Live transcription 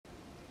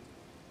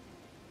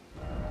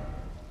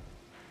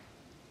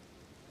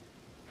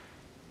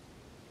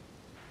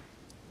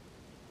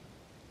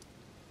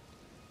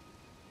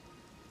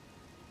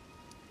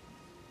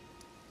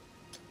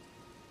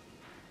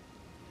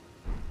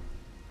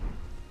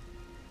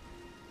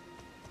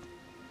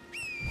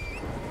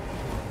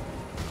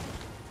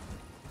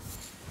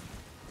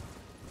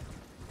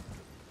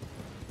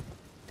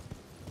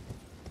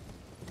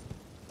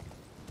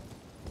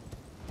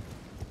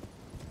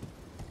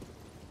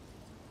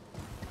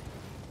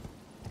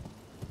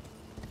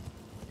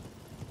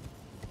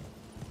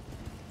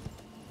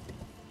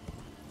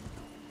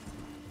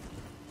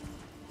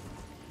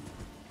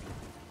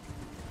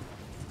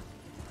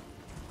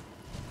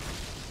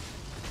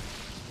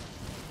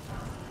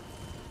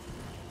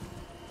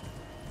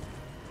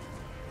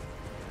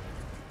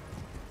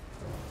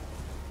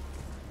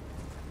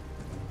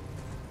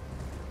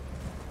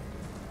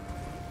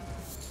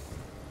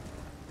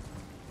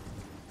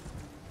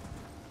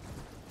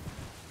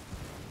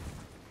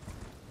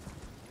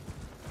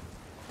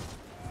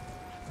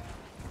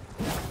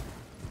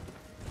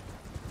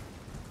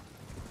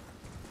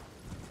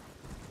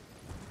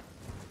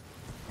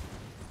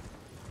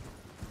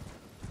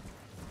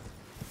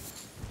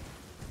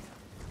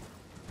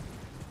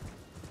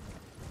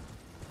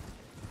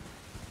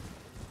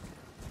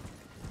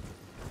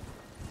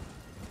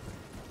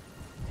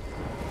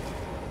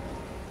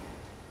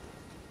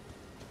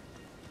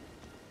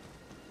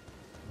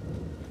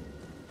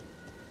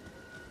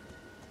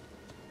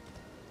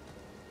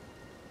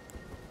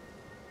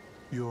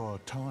You're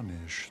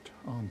tarnished,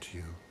 aren't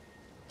you?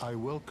 I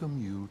welcome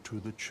you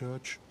to the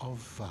Church of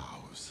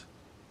Vows.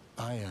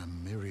 I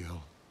am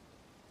Miriel,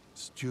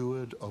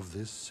 steward of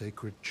this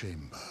sacred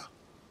chamber.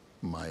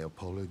 My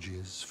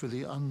apologies for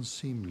the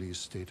unseemly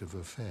state of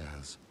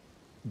affairs.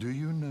 Do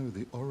you know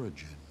the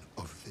origin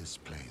of this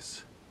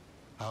place?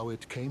 How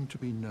it came to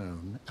be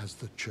known as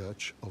the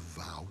Church of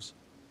Vows?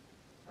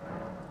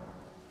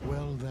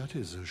 Well, that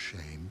is a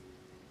shame.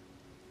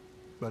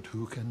 But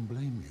who can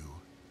blame you?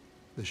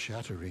 The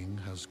shattering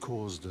has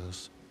caused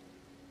us,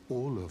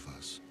 all of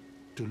us,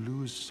 to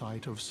lose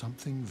sight of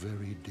something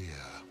very dear.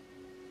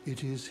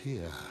 It is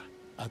here,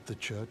 at the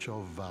Church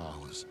of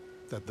Vows,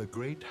 that the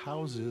great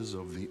houses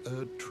of the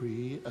Erd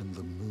Tree and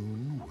the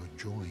Moon were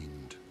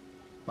joined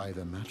by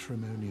the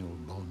matrimonial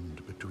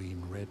bond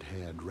between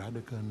red-haired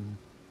Radagon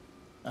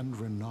and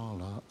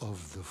Rennala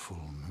of the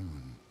Full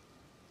Moon.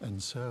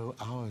 And so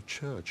our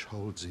church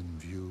holds in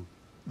view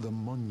the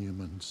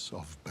monuments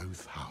of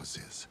both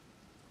houses,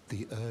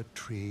 the Erd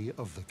Tree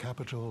of the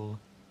capital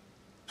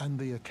and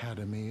the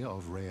Academy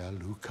of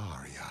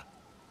Liurnia.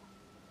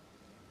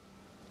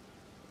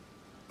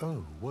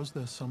 Oh, was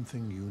there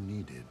something you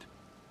needed?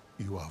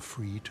 You are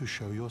free to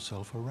show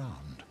yourself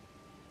around.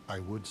 I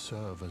would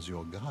serve as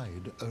your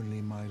guide,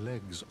 only my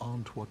legs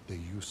aren't what they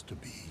used to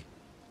be.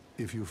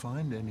 If you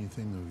find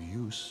anything of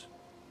use,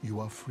 you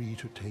are free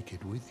to take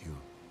it with you.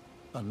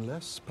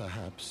 Unless,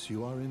 perhaps,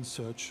 you are in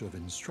search of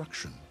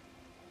instruction,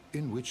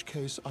 in which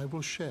case I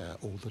will share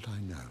all that I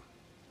know.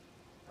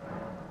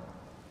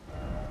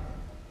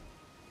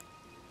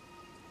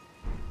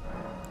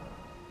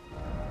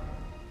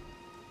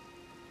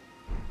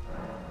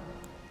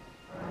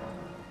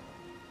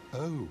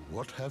 Oh,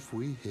 what have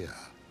we here?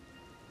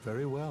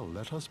 Very well,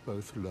 let us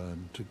both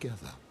learn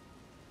together.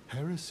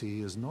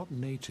 Heresy is not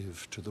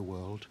native to the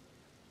world.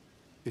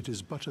 It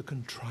is but a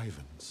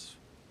contrivance.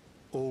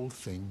 All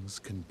things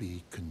can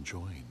be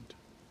conjoined.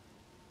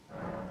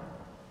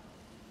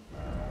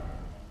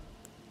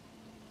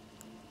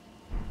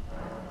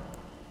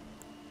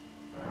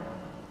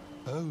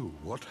 Oh,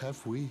 what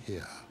have we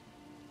here?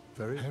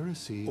 Very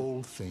heresy,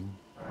 all thing.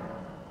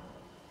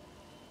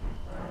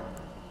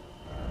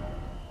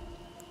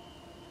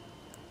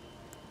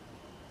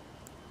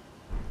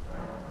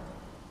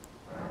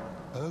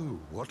 Oh,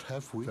 what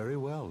have we? Very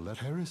well, let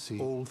heresy,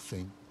 all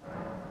thing.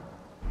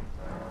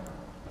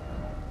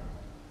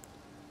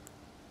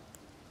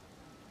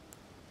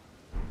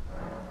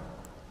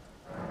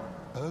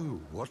 Oh,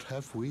 what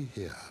have we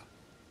here?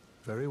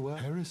 Very well,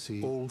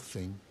 heresy, all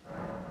thing.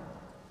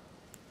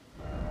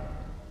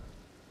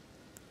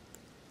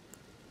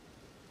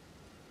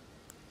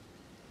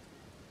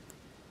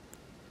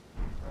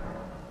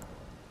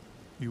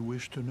 You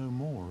wish to know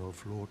more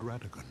of Lord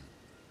Radagon?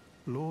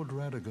 Lord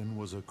Radagon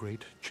was a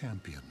great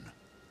champion,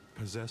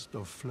 possessed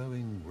of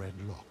flowing red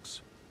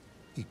locks.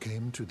 He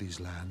came to these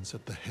lands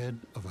at the head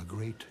of a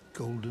great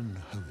golden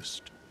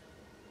host.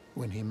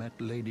 When he met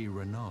Lady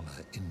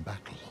Rennala in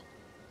battle,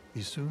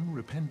 he soon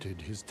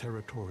repented his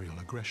territorial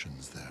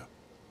aggressions there,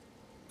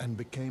 and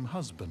became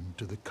husband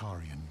to the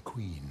Carian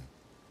queen.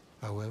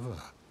 However,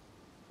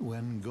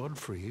 when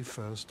Godfrey,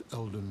 first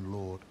Elden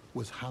Lord,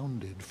 was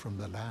hounded from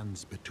the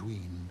lands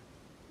between,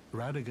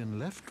 Radagon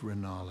left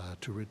Rennala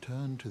to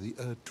return to the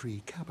Erd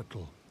Tree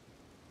capital,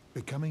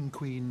 becoming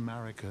Queen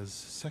Marika's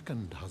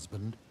second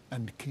husband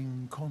and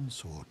king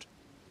consort,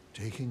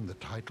 taking the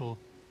title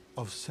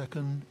of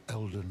Second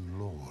Elden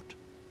Lord.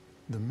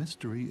 The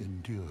mystery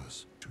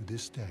endures to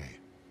this day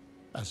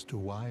as to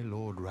why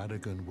Lord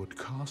Radagon would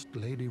cast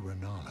Lady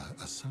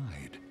Rennala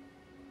aside,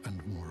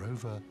 and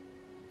moreover,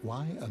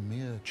 why a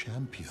mere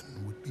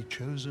champion would be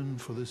chosen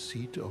for the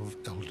seat of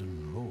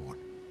Elden Lord.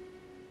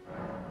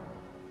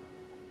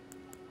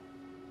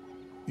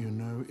 You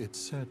know, it's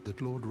said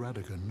that Lord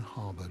Radagon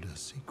harbored a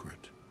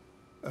secret.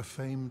 A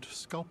famed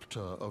sculptor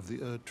of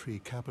the Erd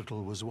Tree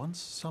capital was once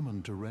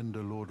summoned to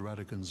render Lord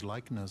Radagon's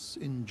likeness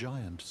in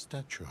giant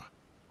stature,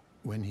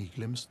 when he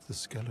glimpsed the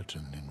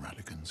skeleton in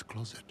Radagon's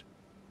closet.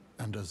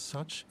 And as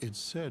such, it's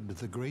said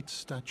the great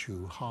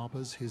statue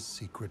harbors his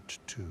secret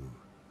too.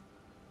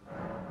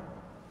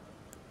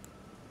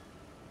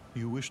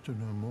 You wish to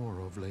know more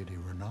of Lady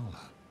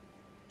Rennala?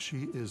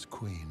 She is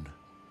queen,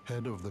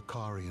 head of the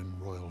Carian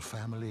royal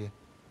family,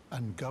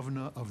 and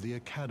governor of the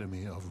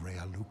Academy of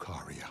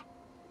Liurnia,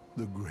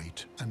 the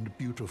great and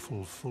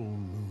beautiful full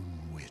moon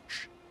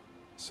witch.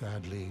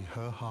 Sadly,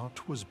 her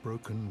heart was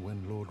broken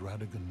when Lord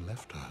Radagon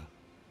left her.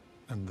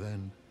 And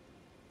then,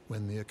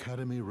 when the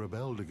Academy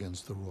rebelled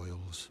against the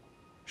royals,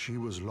 she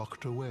was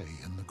locked away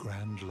in the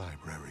Grand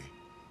Library.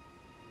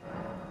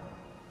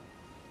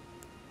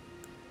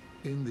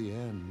 In the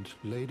end,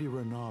 Lady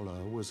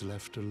Rennala was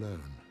left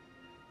alone,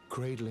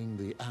 cradling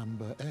the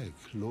amber egg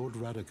Lord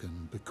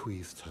Radagon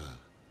bequeathed her.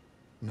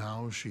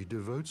 Now she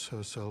devotes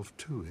herself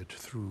to it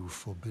through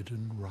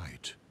forbidden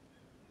rite,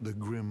 the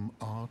grim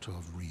art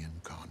of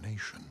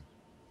reincarnation.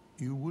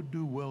 You would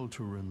do well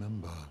to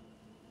remember,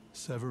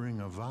 severing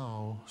a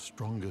vow,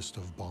 strongest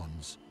of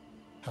bonds,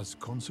 has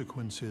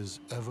consequences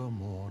ever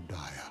more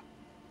dire.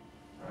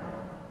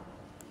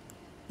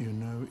 You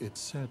know,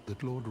 it's said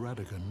that Lord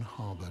Radagon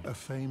harbored a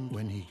fame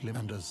when he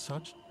glimpsed, and as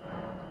such...